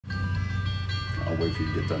I'll wait for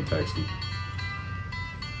you to get done texting.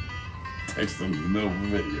 Text in the middle of the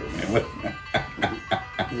video, man.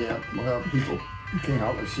 Yeah, well, people can't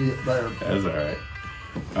hardly see it there. That's all right.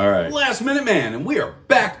 All right. Last Minute Man, and we are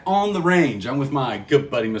back on the range. I'm with my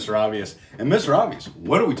good buddy, Mr. Obvious. And Mr. Obvious,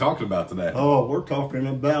 what are we talking about today? Oh, we're talking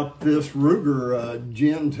about this Ruger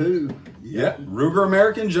Gen 2. Yeah, Ruger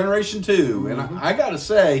American Generation 2. And I got to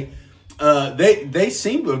say, they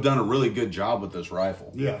seem to have done a really good job with this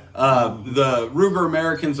rifle. Yeah. The Ruger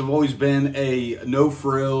Americans have always been a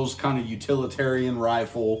no-frills kind of utilitarian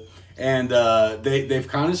rifle. And they've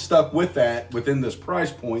kind of stuck with that within this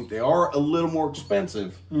price point. They are a little more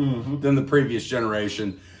expensive than the previous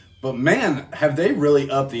generation. But man, have they really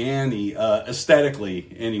upped the ante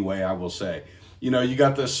aesthetically anyway, I will say. You know, you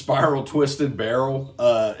got this spiral twisted barrel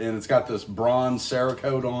and it's got this bronze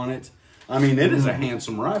Cerakote on it. I mean, it is a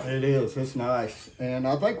handsome rifle. It is. It's nice. And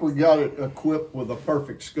I think we got it equipped with a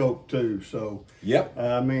perfect scope too. So, yep.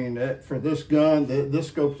 I mean, for this gun, this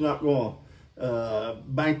scope's not going to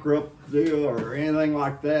bankrupt deal or anything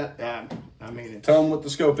like that. I mean, Tell them what the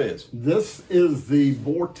scope is. This is the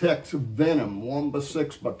Vortex Venom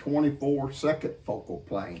 1x6x24 second focal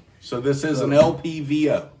plane. So this is an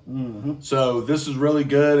LPVO. So this is really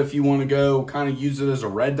good if you want to go kind of use it as a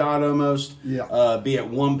red dot almost. Yeah. Be at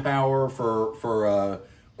 1 power for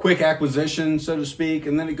quick acquisition, so to speak,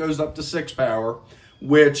 and then it goes up to 6 power,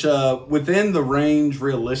 which within the range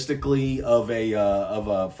realistically of a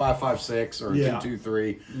 5.56 or a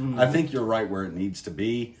 2.23, I think you're right where it needs to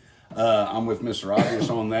be. I'm with Mr. Obvious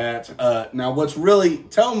on that. Now,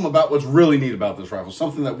 tell them about what's really neat about this rifle,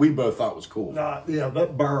 something that we both thought was cool. Yeah,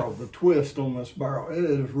 that barrel, the twist on this barrel, it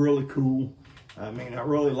is really cool. I mean, I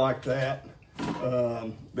really like that.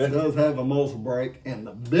 It does have a muzzle brake, and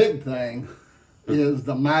the big thing is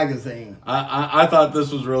the magazine. I thought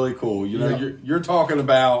this was really cool. You know, you're talking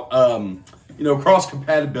about you know, cross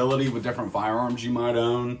compatibility with different firearms you might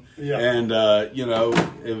own. Yeah. And you know,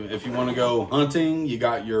 if you want to go hunting, you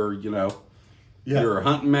got your your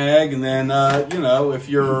hunting mag, and then you know, if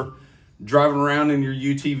you're driving around in your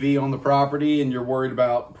UTV on the property and you're worried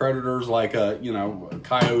about predators like you know,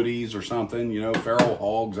 coyotes or something, you know, feral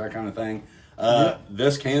hogs, that kind of thing.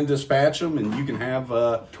 This can dispatch them, and you can have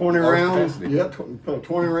 20 rounds. Yeah, put a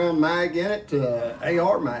 20 round mag in it.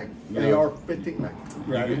 AR mag, AR-15 mag.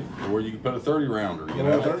 Right. Or you can put a 30 rounder. You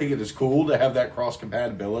know, I think it is cool to have that cross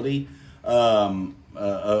compatibility of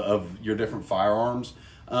your different firearms.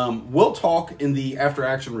 We'll talk in the after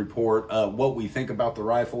action report what we think about the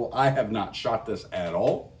rifle. I have not shot this at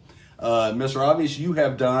all. Mr. Obvious, you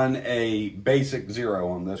have done a basic 0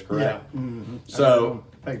 on this, correct? Yeah. So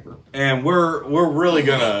paper. And we're really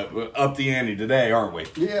gonna up the ante today, aren't we?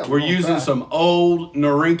 Yeah. We're using some old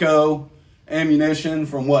Norinco ammunition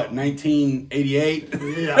from what, 1988?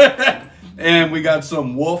 Yeah. And we got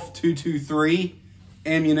some Wolf 223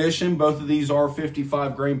 ammunition. Both of these are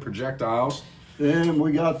 55 grain projectiles. And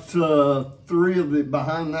we got 3 of the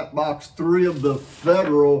behind that box, 3 of the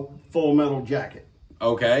Federal Full Metal Jacket.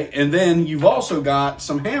 Okay, and then you've also got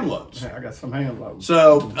some hand loads. Yeah, I got some hand loads.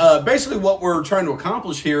 So basically what we're trying to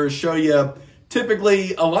accomplish here is show you,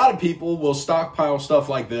 typically a lot of people will stockpile stuff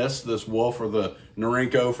like this Wolf or the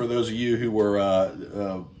Norinco, for those of you who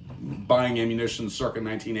were buying ammunition circa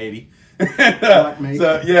 1980. Like me.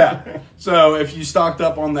 So, yeah. So if you stocked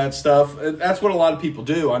up on that stuff, that's what a lot of people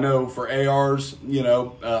do. I know for ARs, you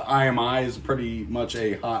know, IMI is pretty much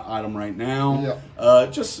a hot item right now. Yeah.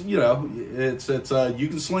 Just, you know, it's you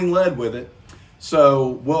can sling lead with it.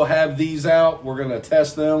 So we'll have these out. We're going to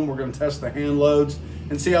test them. We're going to test the hand loads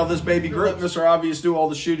and see how this baby grips. Mr. Obvious do all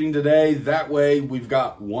the shooting today. That way we've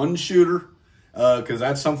got one shooter, because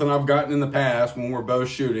that's something I've gotten in the past when we're both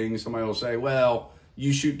shooting. Somebody will say, well,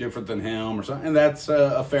 you shoot different than him or something. And that's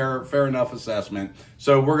a fair enough assessment.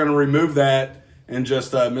 So we're going to remove that, and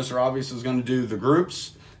just Mr. Obvious is going to do the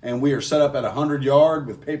groups. And we are set up at 100 yard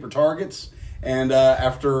with paper targets. And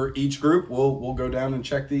after each group, we'll go down and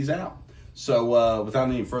check these out. So without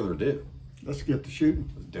any further ado, let's get to shooting.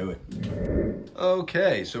 Let's do it.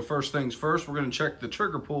 Okay, so first things first, we're going to check the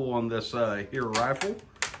trigger pull on this here rifle.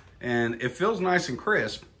 And it feels nice and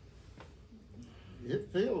crisp. It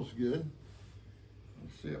feels good.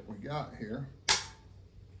 Let's see what we got here.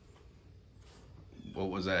 What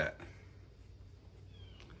was that?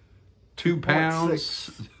 2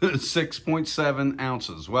 pounds, 6.7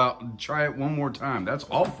 ounces. Well, try it one more time. That's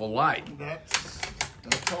awful light. That's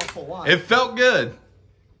awful light. It felt good.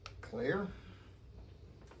 Clear.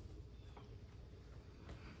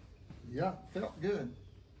 Yeah, felt good.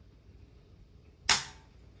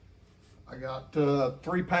 I got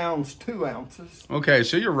 3 pounds, 2 ounces. Okay,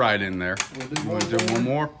 so you're right in there. We'll do You want to do one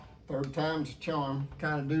more? Third time's a charm.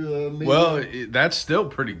 Kind of do a medium. Well, that's still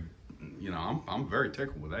pretty, you know, I'm very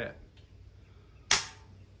tickled with that.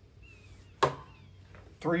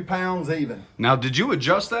 3 pounds even. Now, did you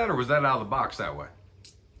adjust that, or was that out of the box that way?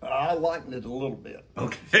 I lightened it a little bit.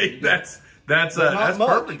 Okay, that's much.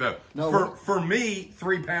 perfect though. No, for me,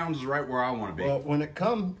 3 pounds is right where I want to be. Well, when it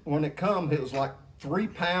come, it was like 3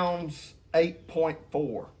 pounds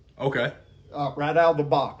 8.4. Okay. Right out of the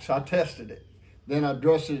box. I tested it. Then I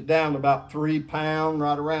adjusted it down to about 3 pound,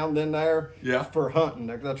 right around in there. Yeah. For hunting.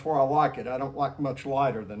 That's where I like it. I don't like much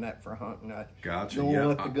lighter than that for hunting. I Gotcha. don't Yeah.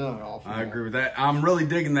 let the gun off. I agree with that. I'm really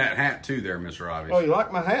digging that hat too there, Mr. Obvious. Oh, you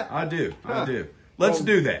like my hat? I do. Huh. I do. Let's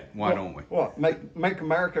do that. Why don't we? What? Make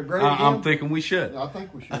America great again? I'm thinking we should. I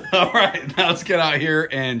think we should. All right. Now let's get out here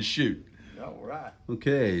and shoot. All right.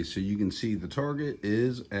 Okay, so you can see the target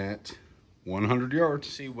is at 100 yards.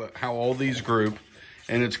 See how all these group,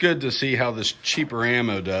 and it's good to see how this cheaper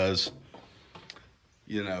ammo does.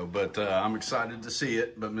 You know, but I'm excited to see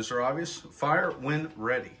it. But Mr. Obvious, fire when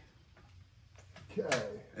ready. Okay.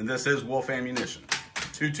 And this is Wolf Ammunition,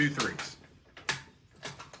 223s.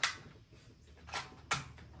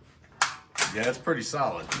 Yeah, it's pretty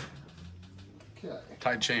solid. Okay.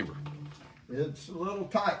 Tight chamber. It's a little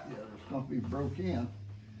tight yet. It's going to be broke in.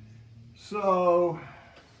 So,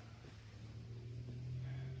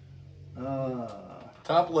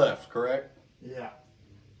 Top left, correct? yeah.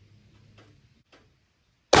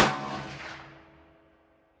 And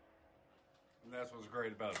that's what's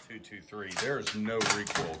great about a 223. There is no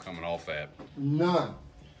recoil coming off that. None.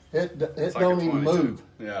 It It's like don't a even 22. move.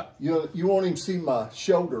 Yeah. You won't even see my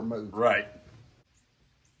shoulder move. Right.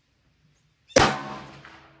 All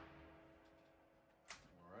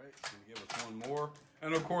right, so give us one more.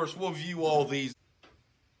 And of course, we'll view all these.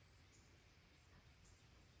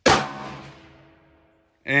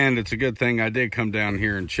 And it's a good thing I did come down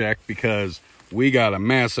here and check, because we got a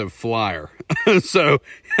massive flyer. So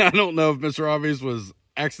I don't know if Mr. Obvious was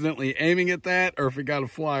accidentally aiming at that or if he got a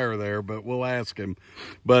flyer there, but we'll ask him.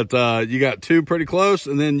 But you got two pretty close,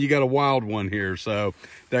 and then you got a wild one here. So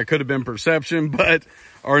that could have been perception, but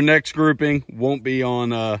our next grouping won't be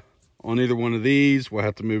on either one of these. We'll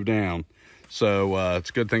have to move down. So it's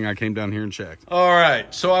a good thing I came down here and checked. All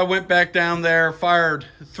right, so I went back down there, fired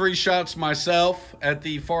 3 shots myself at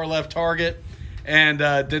the far left target, and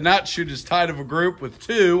did not shoot as tight of a group with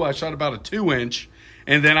 2. I shot about a 2-inch,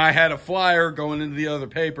 and then I had a flyer going into the other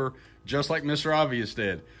paper, just like Mr. Obvious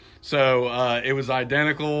did. So it was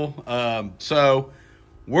identical. So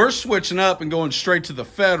we're switching up and going straight to the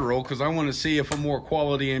Federal, because I want to see if a more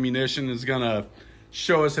quality ammunition is going to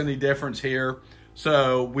show us any difference here.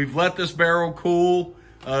 So we've let this barrel cool.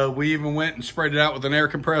 We even went and sprayed it out with an air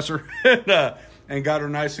compressor and got her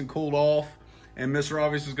nice and cooled off. And Mr.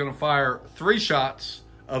 Obvious is going to fire 3 shots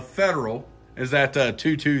of Federal. Is that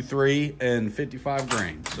 223 and 55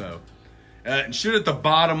 grain. So and shoot at the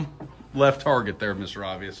bottom left target there, Mr.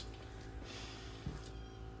 Obvious,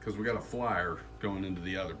 because we got a flyer going into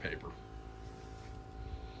the other paper.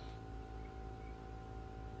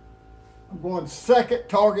 I'm going second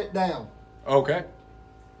target down. Okay.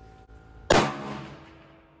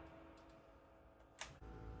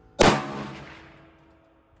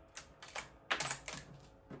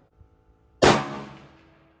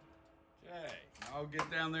 I'll get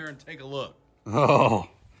down there and take a look. Oh,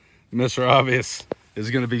 Mr. Obvious is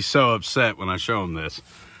going to be so upset when I show him this.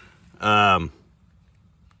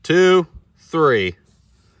 2, 3,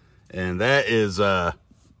 and that is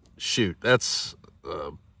shoot, that's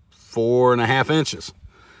 4.5 inches.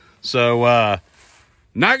 So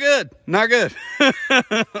not good, not good.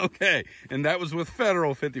 Okay, and that was with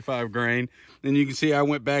Federal 55 grain. Then you can see I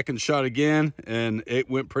went back and shot again, and it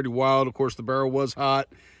went pretty wild. Of course, the barrel was hot,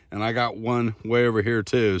 and I got one way over here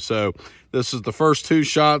too. So this is the first 2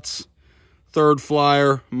 shots, 3rd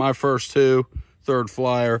flyer, my first 2, 3rd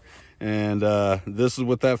flyer, and this is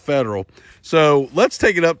with that Federal. So let's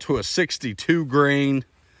take it up to a 62 grain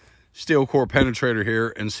steel core penetrator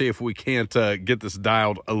here and see if we can't get this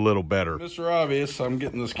dialed a little better. Mr. Obvious, I'm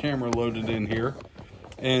getting this camera loaded in here,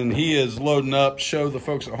 and he is loading up. Show the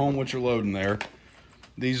folks at home what you're loading there.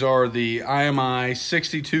 These are the IMI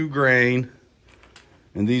 62 grain,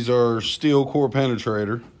 and these are steel core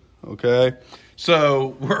penetrator. Okay,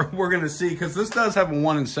 so we're gonna see, because this does have a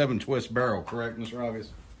 1-in-7 twist barrel, correct, Mr. Obvious?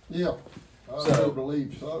 Yeah, I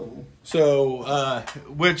believe so. So,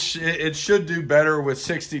 which it should do better with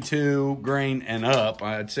 62 grain and up.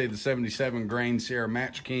 I'd say the 77 grain Sierra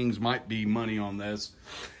Match Kings might be money on this.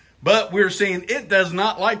 But we're seeing it does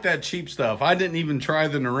not like that cheap stuff. I didn't even try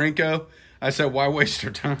the Norinco. I said, why waste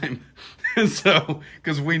our time? So,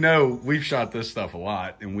 because we know we've shot this stuff a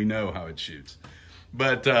lot and we know how it shoots.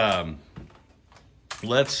 But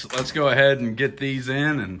let's go ahead and get these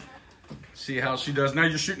in and see how she does. Now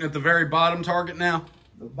you're shooting at the very bottom target now?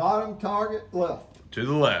 The bottom target left. To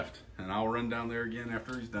the left. And I'll run down there again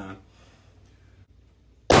after he's done.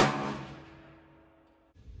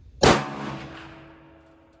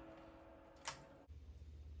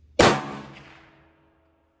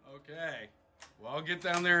 Okay. Well, I'll get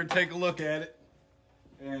down there and take a look at it.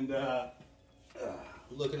 And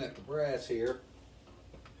looking at the brass here.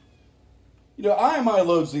 You know, IMI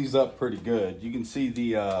loads these up pretty good. You can see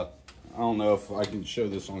the, I don't know if I can show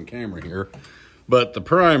this on camera here, but the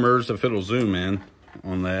primers, if it'll zoom in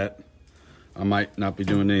on that, I might not be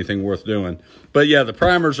doing anything worth doing. But yeah, the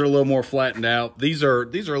primers are a little more flattened out. These are a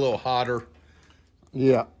little hotter.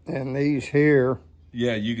 Yeah, and these here.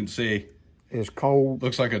 Yeah, you can see. Is cold.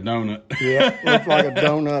 Looks like a donut. Yeah, looks like a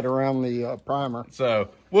donut around the primer. So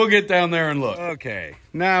we'll get down there and look. Okay,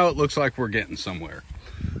 now it looks like we're getting somewhere.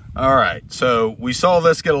 All right, so we saw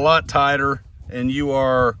this get a lot tighter, and you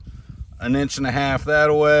are 1.5 inches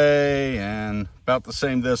that way and about the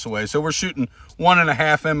same this way. So we're shooting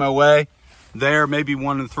 1.5 MOA there, maybe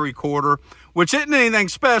 1 3/4, which isn't anything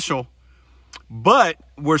special, but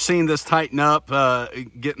we're seeing this tighten up,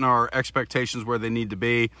 getting our expectations where they need to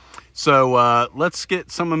be. So let's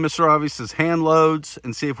get some of Mr. Obvious's hand loads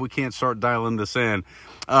and see if we can't start dialing this in.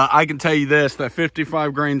 I can tell you this, that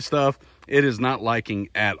 55 grain stuff, it is not liking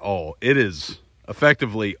at all. It is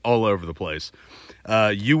effectively all over the place.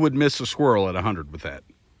 You would miss a squirrel at 100 with that.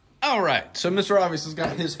 All right, so Mr. Obvious has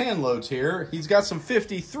got his hand loads here. He's got some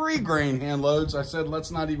 53 grain hand loads. I said,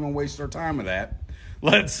 let's not even waste our time with that.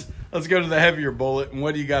 Let's go to the heavier bullet. And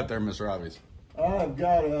what do you got there, Mr. Obvious? I've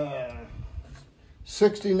got a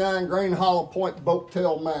 69 grain hollow point boat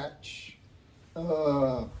tail match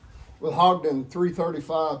with Ogden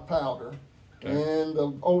 335 powder. Okay. And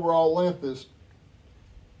the overall length is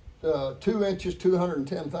 2 inches,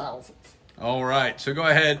 210 thousandths. All right, so go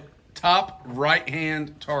ahead. Top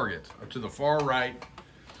right-hand target to the far right.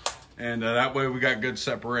 And that way we got good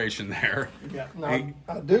separation there. Yeah, now,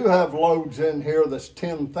 I do have loads in here that's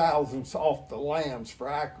 10 thousandths off the lambs for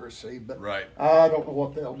accuracy, but right. I don't know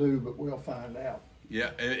what they'll do, but we'll find out.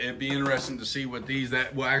 Yeah, it'd be interesting to see what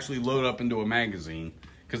that will actually load up into a magazine,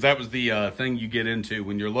 because that was the thing you get into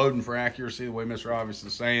when you're loading for accuracy, the way Mr. Obvious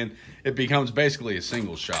is saying, it becomes basically a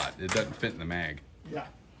single shot. It doesn't fit in the mag. Yeah.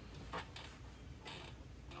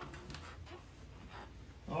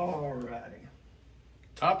 All righty.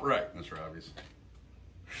 Top right, Mr. Obvious.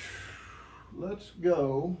 Let's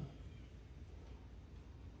go.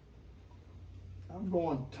 I'm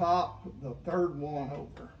going top, the third one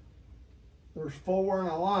over. There's 4 in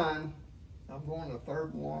a line. I'm going the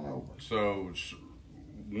third one over. So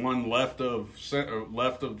one left of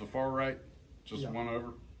the far right, just one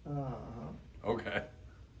over. Okay.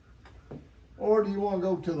 Or do you want to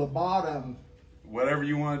go to the bottom? Whatever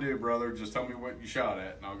you want to do, brother. Just tell me what you shot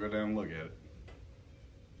at, and I'll go down and look at it.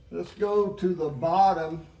 Let's go to the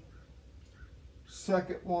bottom,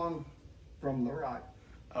 second one from the right.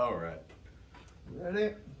 All right.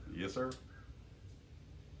 Ready? Yes, sir.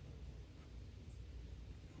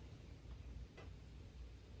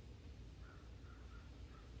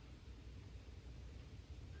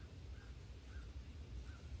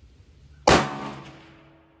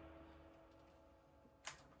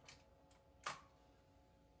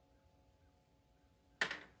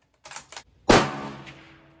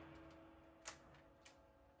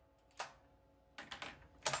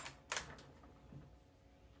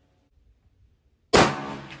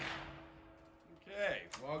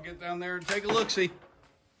 Well, I'll get down there and take a look-see.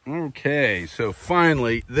 Okay, so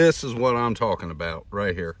finally, this is what I'm talking about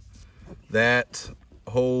right here. That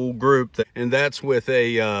whole group, and that's with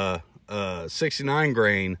a 69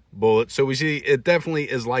 grain bullet. So we see it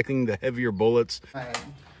definitely is liking the heavier bullets.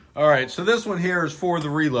 All right, so this one here is for the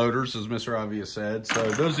reloaders, as Mr. Obvious said. So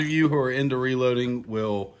those of you who are into reloading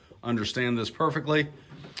will understand this perfectly.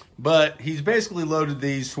 But he's basically loaded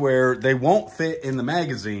these where they won't fit in the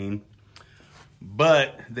magazine,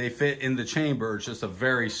 but they fit in the chamber. It's just a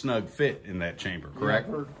very snug fit in that chamber, correct?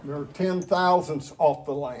 Yeah, they're 10 thousandths off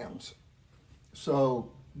the lambs.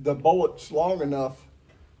 So the bullet's long enough,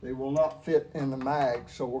 they will not fit in the mag.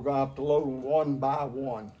 So we're going to have to load them one by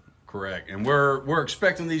one. Correct. And we're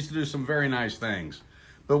expecting these to do some very nice things.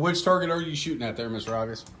 But which target are you shooting at there, Mr.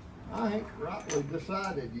 Obvious? I ain't rightly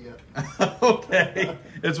decided yet. Okay.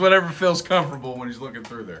 It's whatever feels comfortable when he's looking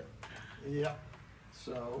through there. Yeah.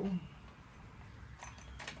 So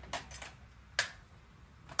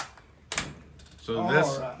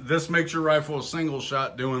So this makes your rifle a single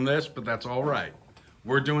shot doing this, but that's all right.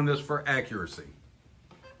 We're doing this for accuracy.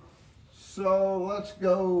 So let's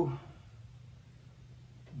go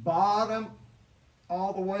bottom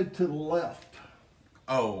all the way to the left.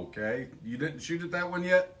 Oh, okay. You didn't shoot at that one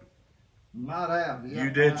yet? Might have. Yeah, you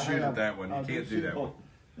did shoot at that one. You can't do that one.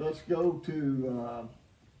 Let's go to...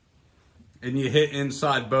 and you hit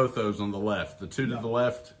inside both those on the left. The two to the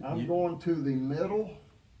left. I'm going to the middle.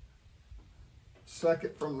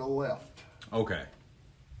 Second from the left. Okay.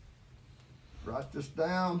 Write this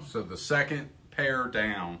down. So the second pair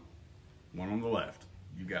down, one on the left.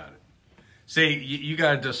 You got it. See, you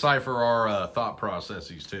got to decipher our thought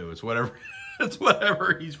processes too. It's whatever, it's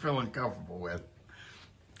whatever he's feeling comfortable with.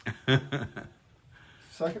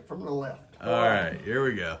 Second from the left. All right, here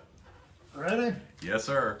we go. Ready? Yes,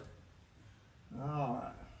 sir. All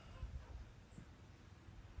right.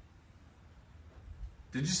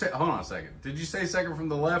 Did you say, hold on a second. Did you say second from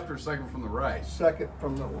the left or second from the right? Second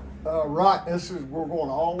from the right. We're going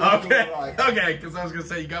all the way to the right. Okay, because I was going to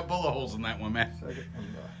say you got bullet holes in that one, man. Second from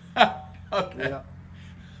the okay. Yeah.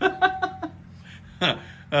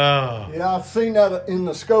 Oh. Yeah, I've seen that in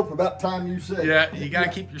the scope about time you said. Yeah, you got to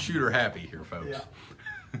keep your shooter happy here, folks.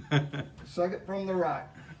 Yeah. Second from the right.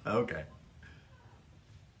 Okay.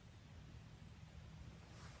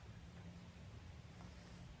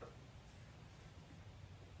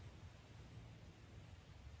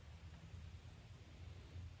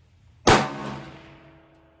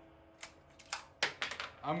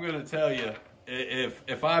 I'm gonna tell you,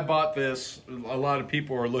 if I bought this, a lot of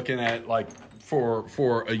people are looking at like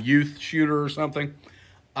for a youth shooter or something.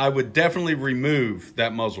 I would definitely remove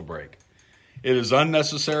that muzzle brake. It is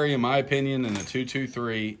unnecessary, in my opinion, in a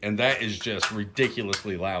 223, and that is just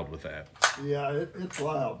ridiculously loud with that. Yeah, it's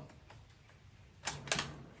loud.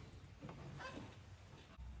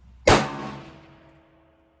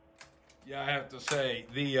 Yeah, I have to say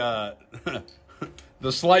the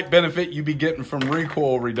the slight benefit you'd be getting from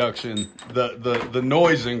recoil reduction, the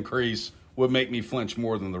noise increase would make me flinch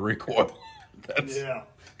more than the recoil. That's, yeah.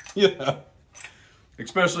 Yeah.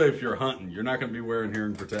 Especially if you're hunting, you're not going to be wearing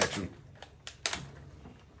hearing protection.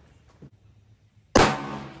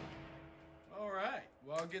 All right.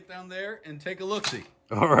 Well, I'll get down there and take a look-see.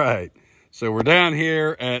 All right. So we're down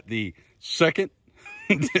here at the second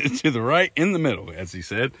to the right in the middle, as he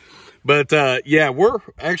said. But, yeah, we're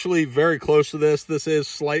actually very close to this. This is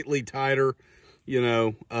slightly tighter, you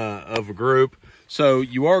know, of a group. So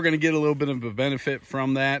you are going to get a little bit of a benefit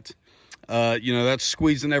from that. You know, that's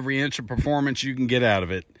squeezing every inch of performance you can get out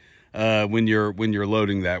of it when you're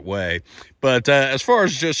loading that way. But as far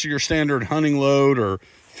as just your standard hunting load or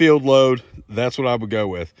field load, that's what I would go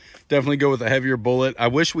with. Definitely go with a heavier bullet. I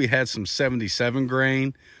wish we had some 77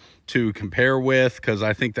 grain to compare with, because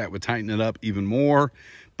I think that would tighten it up even more.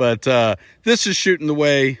 But this is shooting the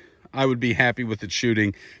way I would be happy with it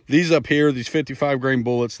shooting. These up here, these 55 grain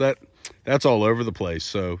bullets, that's all over the place.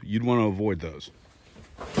 So you'd want to avoid those.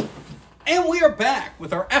 And we are back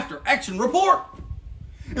with our after action report.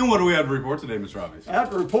 And what do we have to report today, Mr. Robbins? I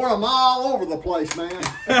have to report them all over the place, man.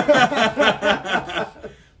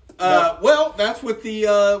 Well, that's with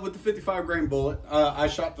the 55 grain bullet. I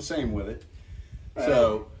shot the same with it.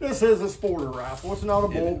 So this is a sporter rifle. It's not a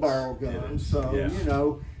bull barrel gun, so yeah. You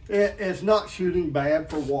know it's not shooting bad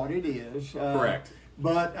for what it is. Correct.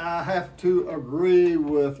 But I have to agree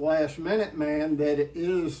with Last Minute Man that it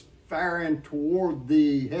is firing toward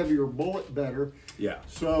the heavier bullet better. Yeah.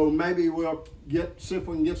 So maybe we'll see if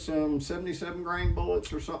we can get some 77 grain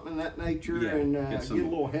bullets or something of that nature, and get a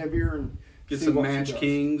little heavier and get some Match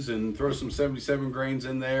Kings and throw some 77 grains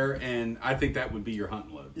in there, and I think that would be your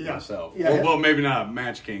hunting load myself. Yeah. Well, maybe not a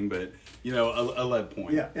Match King, but you know, a lead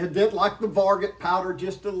point. Yeah, it did like the Varget powder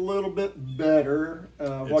just a little bit better,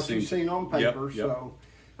 what you've seen on paper. Yep. So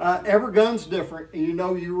every gun's different. You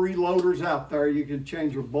know, you reloaders out there, you can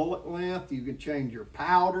change your bullet length, you can change your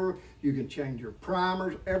powder, you can change your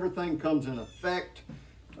primers. Everything comes in effect.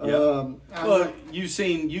 Yep. Well, you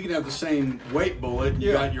can have the same weight bullet.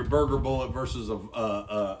 You got your Burger bullet versus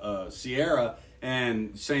a Sierra,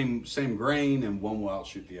 and same grain, and one will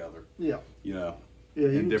outshoot the other. Yeah. You know. Yeah,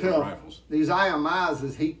 you in can different tell rifles. These IMIs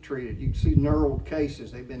is heat treated. You can see knurled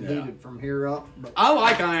cases. They've been heated from here up. But I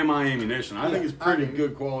like IMI ammunition. I think it's pretty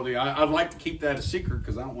good quality. I'd like to keep that a secret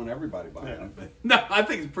because I don't want everybody buying it. But no, I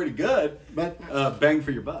think it's pretty good. But bang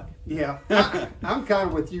for your buck. Yeah, I'm kind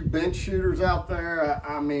of with you bench shooters out there.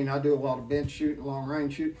 I mean, I do a lot of bench shooting, long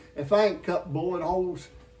range shooting. If I ain't cut bullet holes,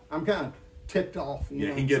 I'm kind of ticked off.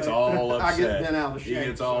 Yeah, he gets all upset. I get bent out of shape. He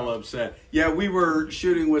gets all upset. Yeah, we were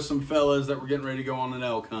shooting with some fellas that were getting ready to go on an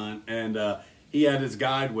elk hunt, and he had his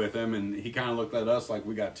guide with him, and he kind of looked at us like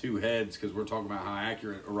we got two heads because we're talking about how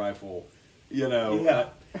accurate a rifle, you know.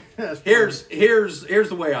 Yeah. Here's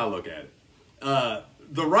the way I look at it.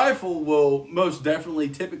 The rifle will most definitely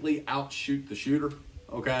typically outshoot the shooter.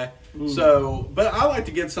 Okay, so but I like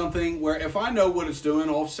to get something where if I know what it's doing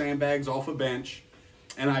off sandbags, off a bench,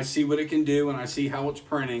 and I see what it can do, and I see how it's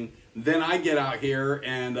printing, then I get out here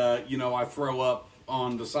and you know, I throw up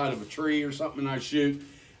on the side of a tree or something and I shoot.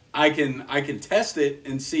 I can test it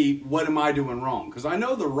and see what am I doing wrong, because I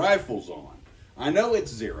know the rifle's on. I know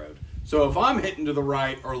it's zeroed. So if I'm hitting to the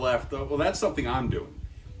right or left, well, that's something I'm doing.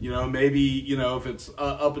 You know, maybe, you know, if it's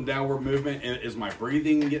up and downward movement, is my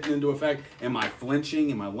breathing getting into effect? Am I flinching?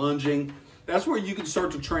 Am I lunging? That's where you can start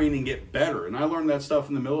to train and get better. And I learned that stuff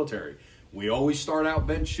in the military. We always start out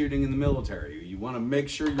bench shooting in the military. You want to make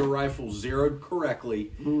sure your rifle's zeroed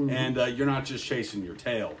correctly and you're not just chasing your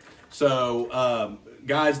tail. So,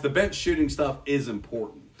 guys, the bench shooting stuff is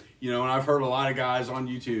important. You know, and I've heard a lot of guys on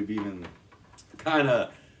YouTube even kind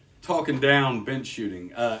of talking down bench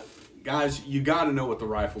shooting. Guys, you got to know what the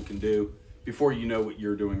rifle can do before you know what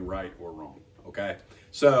you're doing right or wrong. Okay.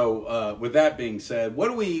 So with that being said, what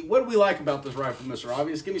do we like about this rifle, Mr.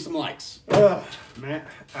 Obvious? Give me some likes. Man,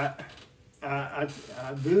 I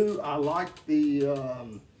do. I like the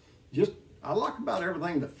I like about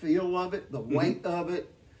everything, the feel of it, the weight of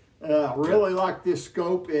it. I really like this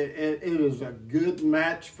scope. It is a good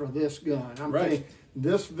match for this gun. I'm telling you,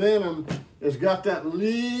 this Venom has got that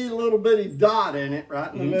little bitty dot in it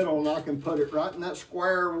right in the middle, and I can put it right in that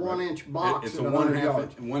square 1-inch box. It's a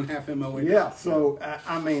one half MOA. Yeah, so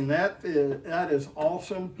I mean that is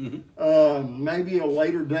awesome. Maybe a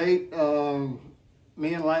later date,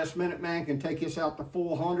 me and Last Minute Man can take this out to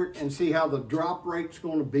 400 and see how the drop rate's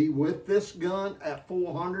going to be with this gun at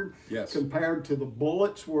 400 compared to the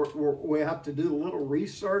bullets. We have to do a little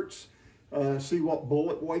research. See what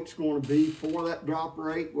bullet weight's going to be for that drop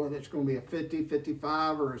rate, whether it's going to be a 50,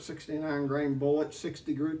 55, or a 69 grain bullet,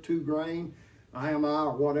 62 grain, IMI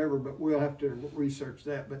or whatever, but we'll have to research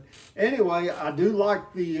that. But anyway, I do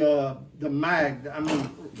like the mag. I mean,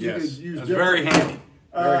 you could use it's very handy.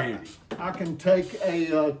 Very handy. I can take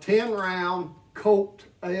a 10-round Colt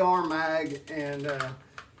AR mag and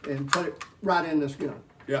put it right in this gun.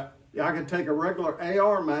 Yeah. Yeah, I can take a regular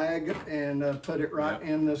AR mag and put it right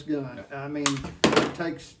in this gun. I mean, it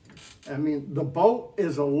takes, I mean, the bolt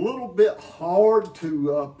is a little bit hard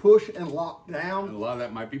to push and lock down. And a lot of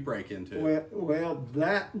that might be break-in too. Well,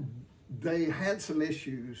 they had some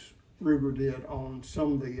issues, Ruger did, on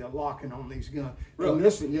some of the locking on these guns. Really? And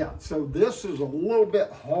this, so this is a little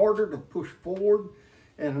bit harder to push forward.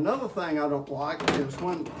 And another thing I don't like is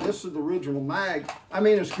when this is the original mag, I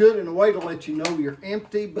mean, it's good in a way to let you know you're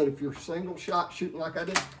empty, but if you're single shot shooting like I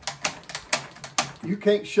did, you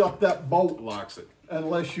can't shut that bolt. Locks it.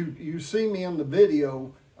 Unless you see me in the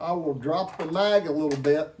video, I will drop the mag a little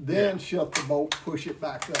bit, then shut the bolt, push it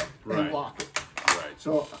back up, and lock it. Right.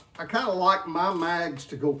 So I kind of like my mags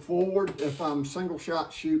to go forward if I'm single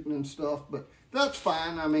shot shooting and stuff, but that's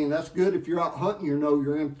fine. I mean, that's good if you're out hunting, you know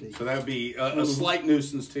you're empty. So that would be a slight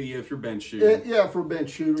nuisance to you if you're bench shooting. Yeah, for bench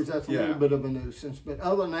shooters, that's a little bit of a nuisance. But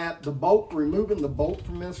other than that, the bolt, removing the bolt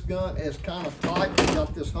from this gun is kind of tight. You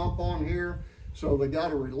got this hump on here, so they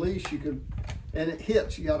got to release. You can, and it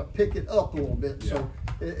hits. You got to pick it up a little bit. So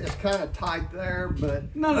it's kind of tight there,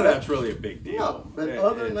 but none of that's really a big deal. No, but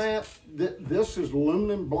other than that, this is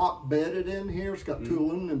aluminum block bedded in here. It's got two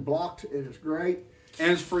aluminum blocks. It is great. And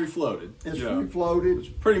it's free floated. It's free floated. It's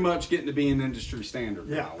pretty much getting to be an industry standard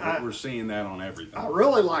now. Yeah, we're seeing that on everything. I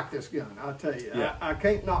really like this gun, I'll tell you. Yeah. I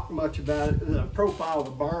can't knock much about it. The profile of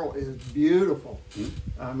the barrel is beautiful.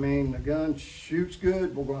 I mean, the gun shoots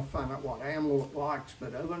good. We're going to find out what ammo it likes.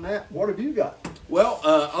 But other than that, what have you got? Well,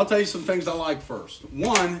 I'll tell you some things I like first.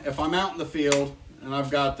 One, if I'm out in the field and I've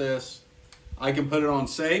got this, I can put it on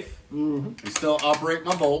safe and still operate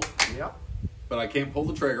my bolt. Yep. But I can't pull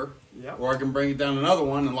the trigger. Yep. Or I can bring it down another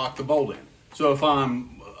one and lock the bolt in. So if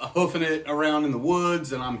I'm hoofing it around in the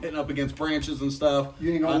woods and I'm hitting up against branches and stuff,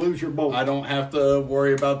 you ain't gonna lose your bolt. I don't have to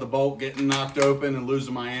worry about the bolt getting knocked open and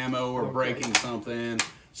losing my ammo or breaking something.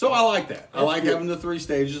 So I like that. I like having the 3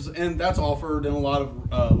 stages, and that's offered in a lot of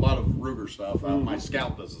Ruger stuff. My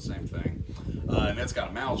Scout does the same thing, and it's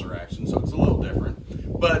got a Mauser action, so it's a little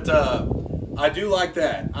different. But I do like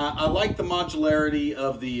that. I like the modularity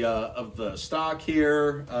of the stock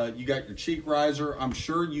here. You got your cheek riser. I'm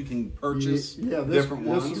sure you can purchase different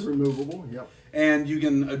ones. This is removable. Yep. And you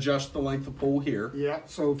can adjust the length of pull here. Yeah.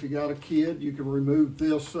 So if you got a kid, you can remove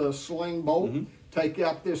this sling bolt, take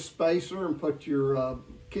out this spacer, and put your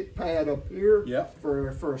kit pad up here. Yep.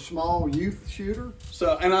 For a small youth shooter.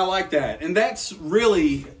 So, and I like that. And that's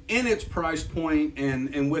really in its price point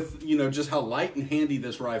and with, you know, just how light and handy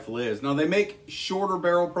this rifle is. Now, they make shorter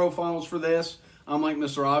barrel profiles for this. I'm like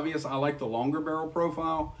Mr. Obvious. I like the longer barrel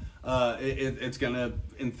profile. It's going to,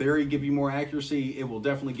 in theory, give you more accuracy. It will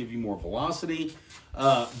definitely give you more velocity.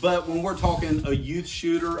 But when we're talking a youth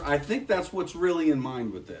shooter, I think that's what's really in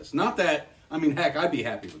mind with this. Not that, I mean, heck, I'd be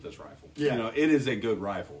happy with this rifle. Yeah. You know, it is a good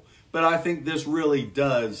rifle. But I think this really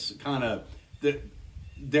does kind of,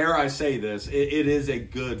 dare I say this, it is a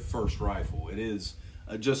good first rifle. It is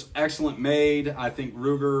just excellent made. I think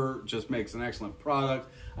Ruger just makes an excellent product.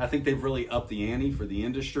 I think they've really upped the ante for the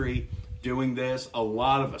industry doing this. A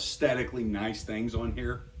lot of aesthetically nice things on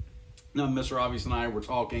here. Now, Mr. Obvious and I were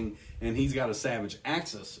talking, and he's got a Savage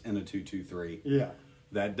Axis in a 223. Yeah.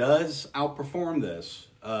 That does outperform this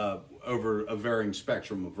over a varying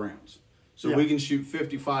spectrum of rounds. So we can shoot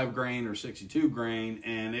 55 grain or 62 grain,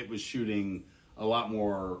 and it was shooting a lot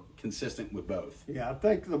more consistent with both. Yeah, I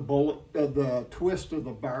think the bullet, the twist of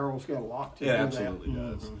the barrel's got a lot to do with that. It absolutely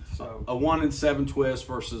does. So A 1 in 7 twist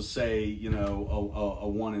versus, say, you know, a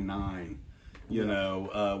 1 in 9. You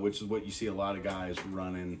know, which is what you see a lot of guys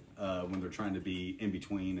running when they're trying to be in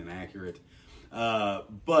between and accurate.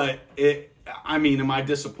 But I mean, am I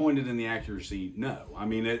disappointed in the accuracy? No. I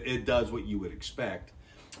mean, it does what you would expect.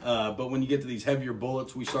 But when you get to these heavier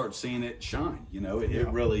bullets, we start seeing it shine. You know, it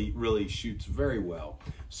really, really shoots very well.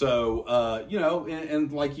 So, you know,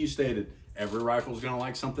 and like you stated, every rifle is going to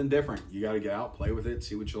like something different. You got to get out, play with it,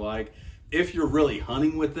 see what you like. If you're really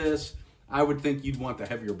hunting with this, I would think you'd want the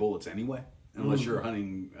heavier bullets anyway. Unless you're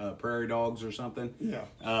hunting prairie dogs or something.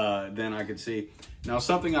 Yeah. Then I could see. Now,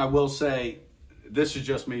 something I will say, this is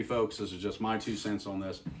just me, folks. This is just my 2 cents on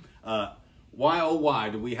this. Why, oh, why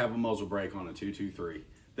do we have a muzzle brake on a 223?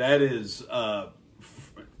 That is,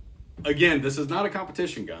 again, this is not a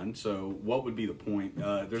competition gun, so what would be the point?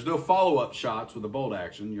 There's no follow-up shots with a bolt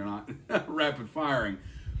action. You're not rapid firing.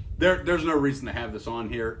 There's no reason to have this on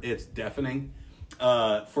here. It's deafening.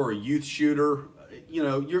 For a youth shooter, you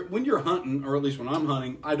know, when you're hunting, or at least when I'm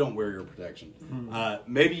hunting, I don't wear ear protection.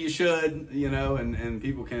 Maybe you should, you know, and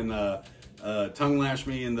people can tongue lash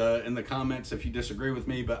me in the comments if you disagree with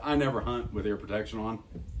me, but I never hunt with ear protection on.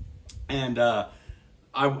 And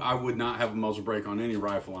I would not have a muzzle brake on any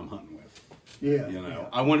rifle I'm hunting with. Yeah. You know,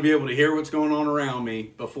 I want to be able to hear what's going on around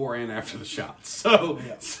me before and after the shot. So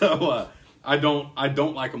I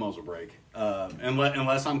don't like a muzzle brake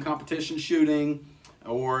unless I'm competition shooting.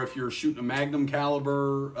 Or if you're shooting a Magnum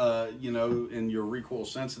caliber, you know, and you're recoil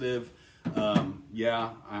sensitive, yeah,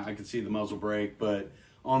 I could see the muzzle brake. But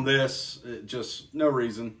on this, just no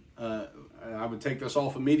reason. I would take this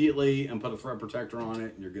off immediately and put a thread protector on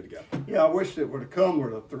it, and you're good to go. Yeah, I wish it would have come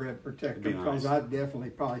with a thread protector nice. because I'd definitely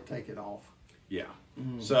probably take it off. Yeah.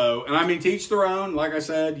 So, and I mean, to each their own. Like I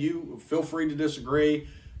said, you feel free to disagree.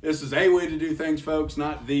 This is a way to do things, folks,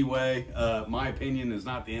 not the way. My opinion is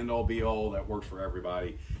not the end-all, be-all that works for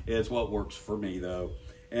everybody. It's what works for me, though.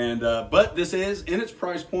 And but this is, in its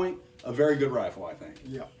price point, a very good rifle, I think.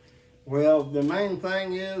 Yeah. Well, the main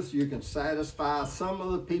thing is you can satisfy some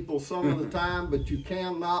of the people some of the time, but you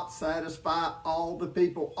cannot satisfy all the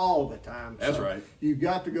people all the time. That's so right. You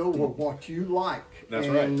got to go with what you like. That's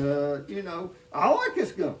right. right. And, you know, I like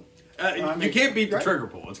this gun. You can't beat the trigger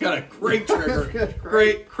pull. It's got a great trigger, Great.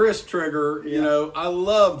 great crisp trigger. Yeah. You know, I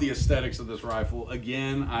love the aesthetics of this rifle.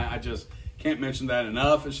 Again, I just can't mention that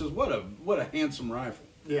enough. It's just what a handsome rifle.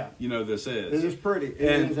 Yeah. You know, this is. It is pretty.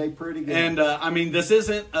 It is a pretty gun. And I mean, this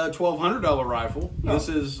isn't a $1,200 rifle. No. This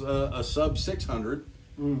is a sub $600.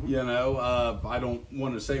 You know, I don't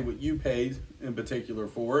want to say what you paid in particular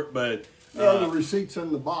for it, but the receipt's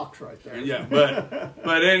in the box right there. yeah,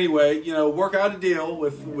 but anyway, you know, work out a deal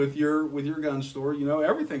with your gun store. You know,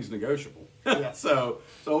 everything's negotiable. Yeah. so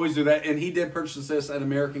always do that. And he did purchase this at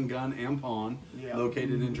American Gun and Pawn, Yeah.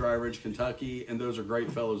 located in Dry Ridge, Kentucky, and those are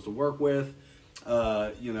great fellows to work with.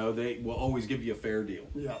 You know, they will always give you a fair deal.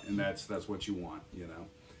 Yeah. And that's what you want, you know.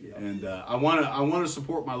 Yeah. And I want to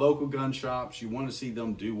support my local gun shops. You want to see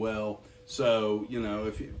them do well. So, you know,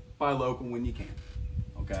 if you buy local when you can.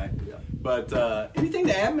 Okay. Yeah. But anything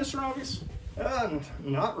to add, Mr. Obvious?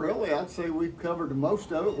 Not really. I'd say we've covered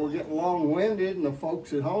most of it. We're getting long-winded, and the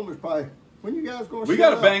folks at home is probably, when you guys going to We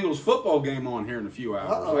got a Bengals football game on here in a few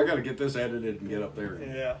hours. Uh-oh. I got to get this edited and get up there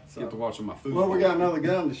and Yeah. get to watching my food. Well, we got another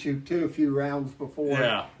gun to shoot too, a few rounds before.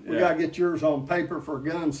 Yeah, We yeah. got to get yours on paper for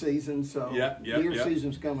gun season, so deer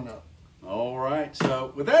season's coming up. All right.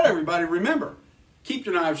 So with that, everybody, remember, keep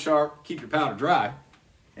your knives sharp, keep your powder dry,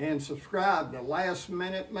 And subscribe to Last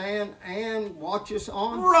Minute Man and watch us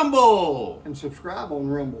on Rumble. and subscribe on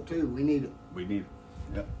Rumble too. We need it. We need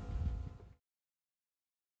it. Yep.